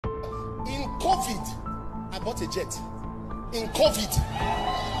COVID, I bought a jet. In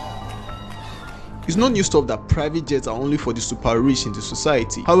COVID. It's not new stuff that private jets are only for the super rich in the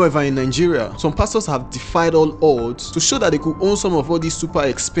society. However, in Nigeria, some pastors have defied all odds to show that they could own some of all these super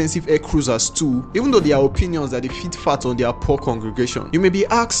expensive air cruisers too, even though there are opinions that they fit fat on their poor congregation. You may be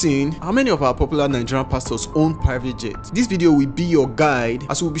asking, how many of our popular Nigerian pastors own private jets? This video will be your guide,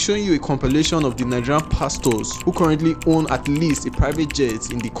 as we'll be showing you a compilation of the Nigerian pastors who currently own at least a private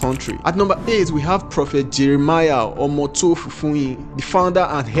jet in the country. At number 8, we have Prophet Jeremiah Omoto Fufeyin, the founder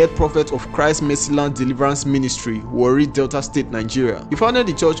and head prophet of Christ Mercy Deliverance Ministry, Warri, Delta State, Nigeria. He founded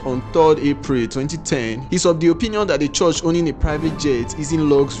the church on 3rd April 2010. He's of the opinion that the church owning a private jet isn't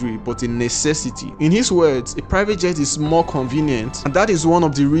luxury but a necessity. In his words, a private jet is more convenient, and that is one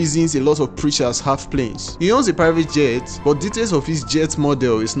of the reasons a lot of preachers have planes. He owns a private jet, but details of his jet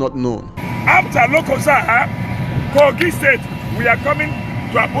model is not known. After Lokosa, Kogi State, we are coming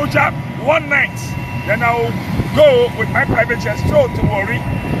to Abuja one night. Then I'll go with my private jet straight to Warri.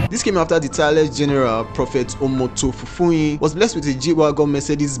 This came after the tireless general, Prophet Omoto Fufeyin, was blessed with a G-Wagon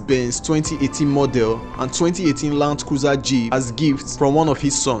Mercedes-Benz 2018 model and 2018 Land Cruiser Jeep as gifts from one of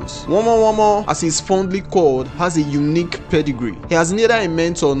his sons. Womo, as he is fondly called, has a unique pedigree. He has neither a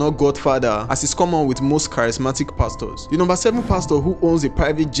mentor nor godfather, as is common with most charismatic pastors. The number 7 pastor who owns a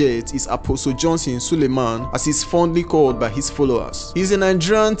private jet is Apostle Johnson Suleiman, as he is fondly called by his followers. He is a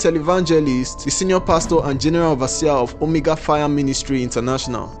Nigerian televangelist, the senior pastor and general overseer of Omega Fire Ministry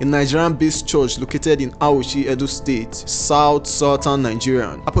International, a Nigerian-based church located in Aoshi, Edo State, southern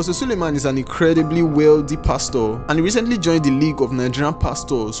Nigeria. Apostle Suleiman is an incredibly wealthy pastor, and he recently joined the League of Nigerian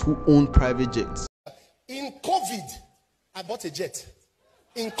Pastors who own private jets. In COVID, I bought a jet.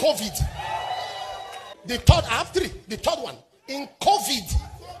 In COVID. The third, I have 3. The third one. In COVID.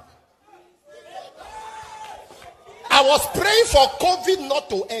 I was praying for COVID not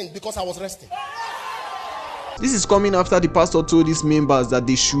to end because I was resting. This is coming after the pastor told his members that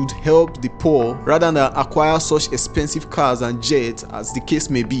they should help the poor rather than acquire such expensive cars and jets as the case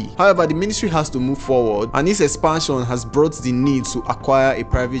may be. However, the ministry has to move forward, and this expansion has brought the need to acquire a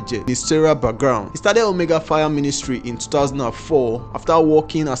private jet. Ministerial background. He started Omega Fire Ministry in 2004 after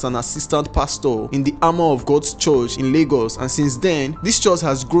working as an assistant pastor in the Armor of God's Church in Lagos, and since then, this church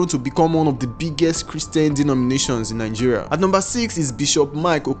has grown to become one of the biggest Christian denominations in Nigeria. At number 6 is Bishop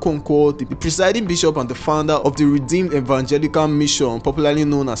Mike Okonkwo, the presiding bishop and the founder of the Redeemed Evangelical Mission, popularly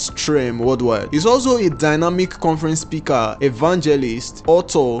known as TREM worldwide. He's also a dynamic conference speaker, evangelist,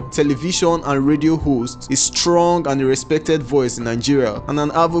 author, television and radio host, a strong and a respected voice in Nigeria, and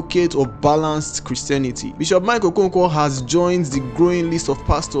an advocate of balanced Christianity. Bishop Mike Okonkwo has joined the growing list of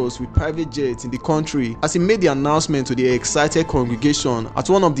pastors with private jets in the country, as he made the announcement to the excited congregation at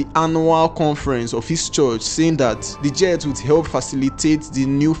one of the annual conference of his church, saying that the jet would help facilitate the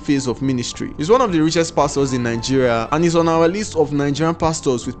new phase of ministry. He's one of the richest pastors in Nigeria and is on our list of Nigerian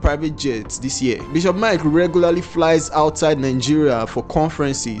pastors with private jets this year. Bishop Mike regularly flies outside Nigeria for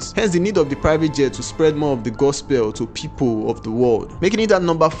conferences, hence the need of the private jet to spread more of the gospel to people of the world. Making it at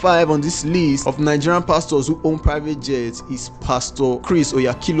number 5 on this list of Nigerian pastors who own private jets is Pastor Chris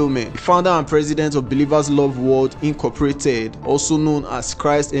Oyakhilome, the founder and president of Believers Love World Incorporated, also known as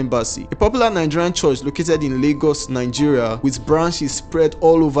Christ Embassy, a popular Nigerian church located in Lagos, Nigeria, with branches spread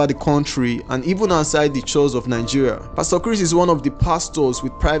all over the country and even outside the church of Nigeria. Pastor Chris is one of the pastors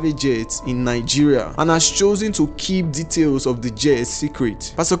with private jets in Nigeria and has chosen to keep details of the jet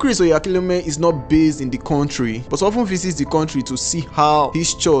secret. Pastor Chris Oyakhilome is not based in the country but often visits the country to see how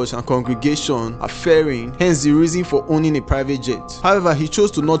his church and congregation are faring, hence the reason for owning a private jet. However, he chose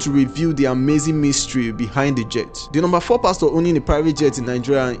to not reveal the amazing mystery behind the jet. The number 4 pastor owning a private jet in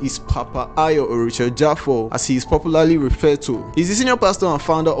Nigeria is Papa Ayo Oritsejafor, as he is popularly referred to. He is the senior pastor and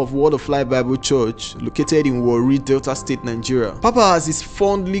founder of Word of Life Bible Church located in Warri, Delta State, Nigeria. Papa, as is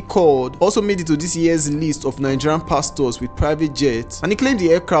fondly called, also made it to this year's list of Nigerian pastors with private jets, and he claimed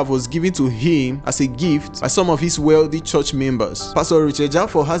the aircraft was given to him as a gift by some of his wealthy church members. Pastor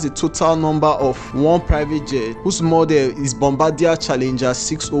Oritsejafor has a total number of 1 private jet, whose model is Bombardier Challenger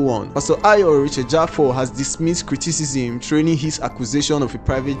 601. Pastor Ayo Oritsejafor has dismissed criticism trailing his acquisition of a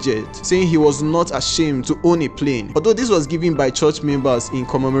private jet, saying he was not ashamed to own a plane, although this was given by church members in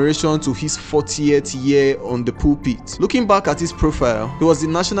commemoration to his 40th year there on the pulpit. Looking back at his profile, he was the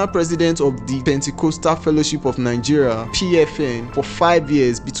national president of the Pentecostal Fellowship of Nigeria, PFN, for 5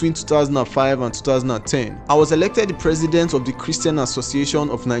 years between 2005 and 2010. I was elected the president of the Christian Association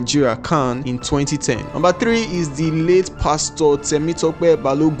of Nigeria, CAN, in 2010. Number 3 is the late Pastor Temitope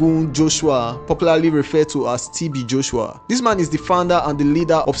Balogun Joshua, popularly referred to as TB Joshua. This man is the founder and the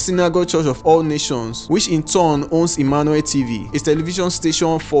leader of Synagogue Church of All Nations, which in turn owns Emmanuel TV, a television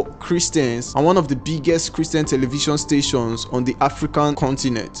station for Christians and one of the biggest Christian television stations on the African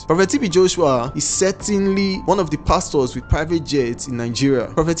continent. Prophet TB Joshua is certainly one of the pastors with private jets in Nigeria.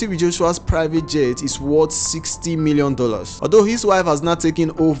 Prophet TB Joshua's private jet is worth $60 million. Although his wife has now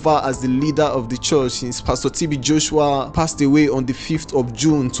taken over as the leader of the church since Pastor TB Joshua passed away on the 5th of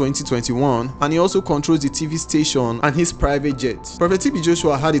June 2021, and he also controls the TV station and his private jet. Prophet TB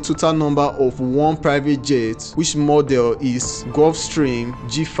Joshua had a total number of 1 private jet, which model is Gulfstream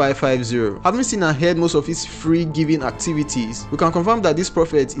G550. Having seen and heard most of his free giving activities, we can confirm that this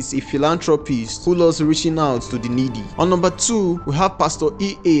prophet is a philanthropist who loves reaching out to the needy. On number 2, we have Pastor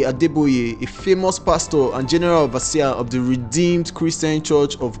Enoch Adeboye, a famous pastor and general overseer of the Redeemed Christian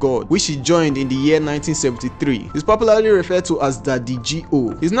Church of God, which he joined in the year 1973. He's popularly referred to as Daddy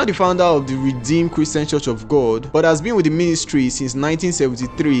G.O. He's not the founder of the Redeemed Christian Church of God, but has been with the ministry since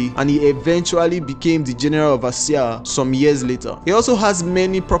 1973, and he eventually became the general overseer some years later. He also has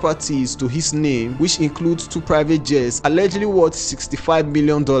many properties to his name, which includes 2 private jets allegedly worth $65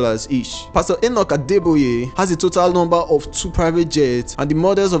 million each. Pastor Enoch Adeboye has a total number of 2 private jets, and the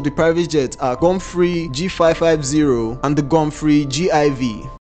models of the private jets are Gulfstream G550 and the Gulfstream GIV.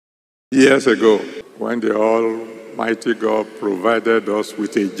 Years ago, when the Almighty God provided us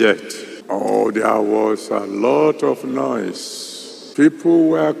with a jet, there was a lot of noise. People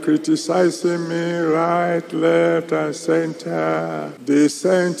were criticizing me right, left, and center. They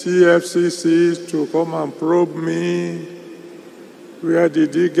sent EFCC to come and probe me. Where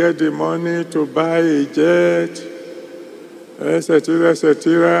did he get the money to buy a jet? Etc.,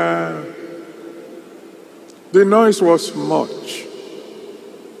 etc. The noise was much.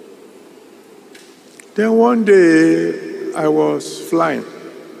 Then one day, I was flying.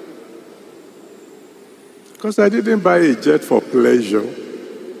 Because I didn't buy a jet for pleasure.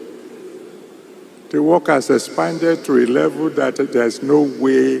 The work has expanded to a level that there's no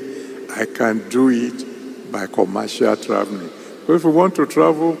way I can do it by commercial traveling. But if you want to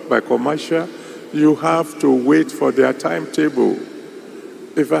travel by commercial, you have to wait for their timetable.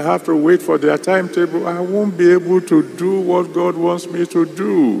 If I have to wait for their timetable, I won't be able to do what God wants me to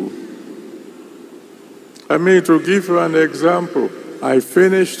do. To give you an example, I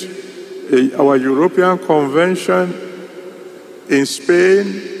finished our European convention in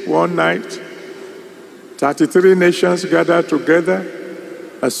Spain one night. 33 nations gathered together.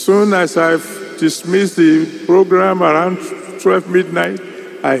 As soon as I've dismissed the program around 12 midnight,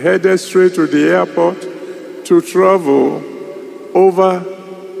 I headed straight to the airport to travel over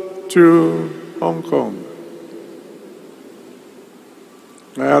to Hong Kong.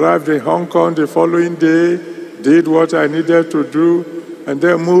 I arrived in Hong Kong the following day, did what I needed to do, and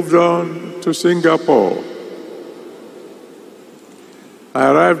then moved on to Singapore.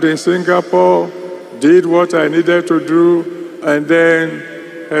 I arrived in Singapore, did what I needed to do, and then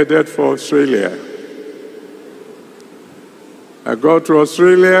headed for Australia. I got to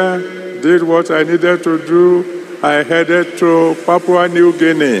Australia, did what I needed to do, I headed to Papua New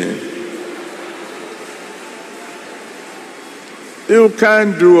Guinea. You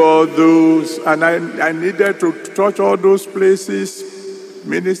can't do all those, and I needed to touch all those places,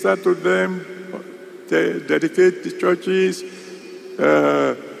 minister to them, dedicate the churches,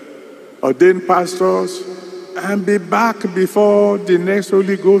 ordain pastors, and be back before the next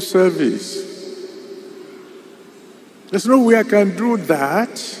Holy Ghost service. There's no way I can do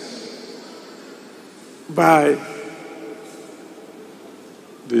that by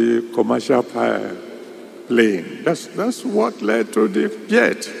the commercial plane. That's what led to the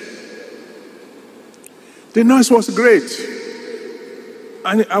jet. The noise was great,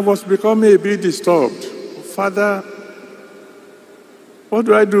 and I was becoming a bit disturbed. Father, what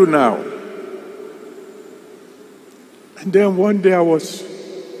do I do now? And then one day I was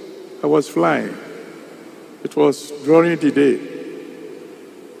flying. It was during the day,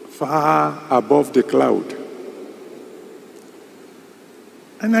 far above the cloud.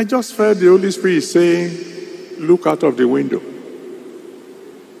 And I just felt the Holy Spirit saying, look out of the window.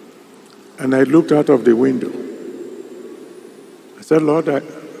 And I looked out of the window. I said, Lord,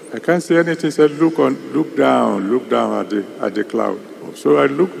 I can't see anything. He said, look down at the cloud. So I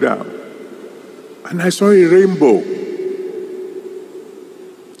looked down, and I saw a rainbow.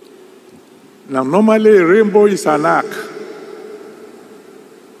 Now, normally a rainbow is an arc.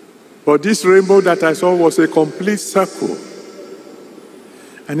 But this rainbow that I saw was a complete circle.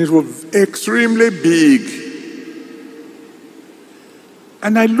 And it was extremely big.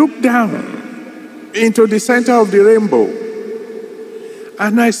 And I looked down into the center of the rainbow.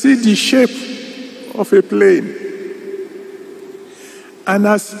 And I see the shape of a plane. And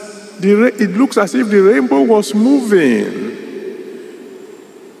as it looks as if the rainbow was moving,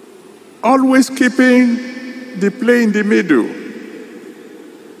 always keeping the plane in the middle.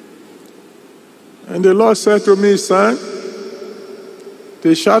 And the Lord said to me, son,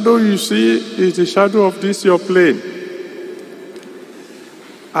 the shadow you see is the shadow of this your plane.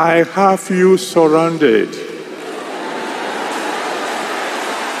 I have you surrounded.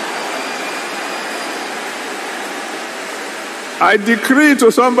 I decree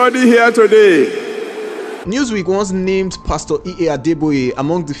to somebody here today. Newsweek once named Pastor Enoch Adeboye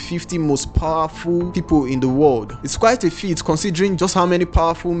among the 50 most powerful people in the world. It's quite a feat considering just how many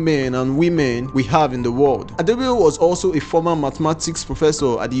powerful men and women we have in the world. Adeboye was also a former mathematics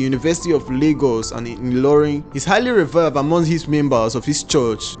professor at the University of Lagos and in Ilorin. He's highly revered among his members of his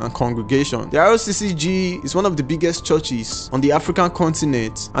church and congregation. The RCCG is one of the biggest churches on the African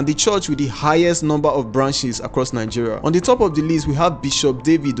continent and the church with the highest number of branches across Nigeria. On the top of the list, we have Bishop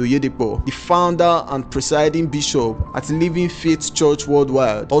David Oyedepo, the founder and presiding bishop at Living Faith Church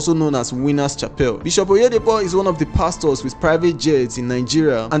Worldwide, also known as Winners Chapel. Bishop Oyedepo is one of the pastors with private jets in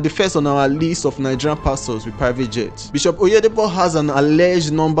Nigeria and the first on our list of Nigerian pastors with private jets. Bishop Oyedepo has an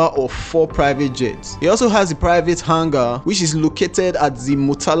alleged number of 4 private jets. He also has a private hangar which is located at the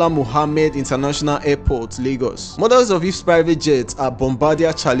Murtala Mohammed International Airport, Lagos. Models of his private jets are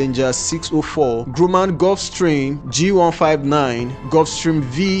Bombardier Challenger 604, Grumman Gulfstream G159, Gulfstream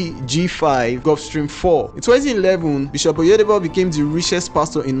V G5, Gulfstream 4. In 2011, Bishop Oyedepo became the richest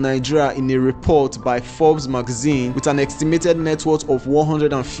pastor in Nigeria in a report by Forbes magazine with an estimated net worth of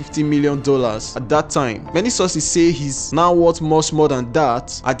 $150 million at that time. Many sources say he's now worth much more than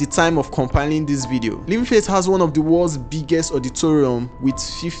that at the time of compiling this video. Living Faith has one of the world's biggest auditorium with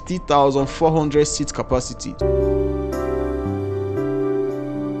 50,400 seat capacity.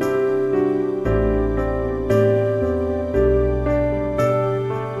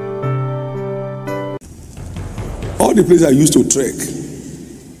 All the places I used to trek,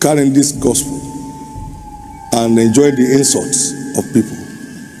 carrying this gospel and enjoying the insults of people.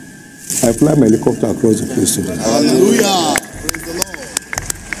 I fly my helicopter across the place today. Hallelujah. Praise the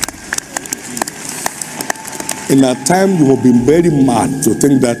Lord. In a time you will be very mad to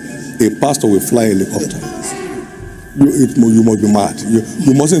think that a pastor will fly a helicopter. You must be mad.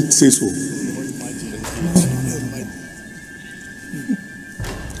 You mustn't say so.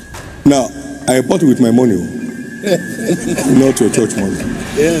 Now, I bought it with my money. Not your church money.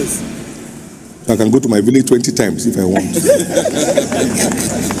 Yes. I can go to my village 20 times if I want.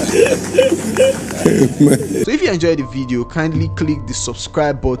 So if you enjoyed the video, kindly click the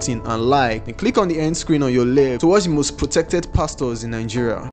subscribe button and like, and click on the end screen on your left to watch the most protected pastors in Nigeria.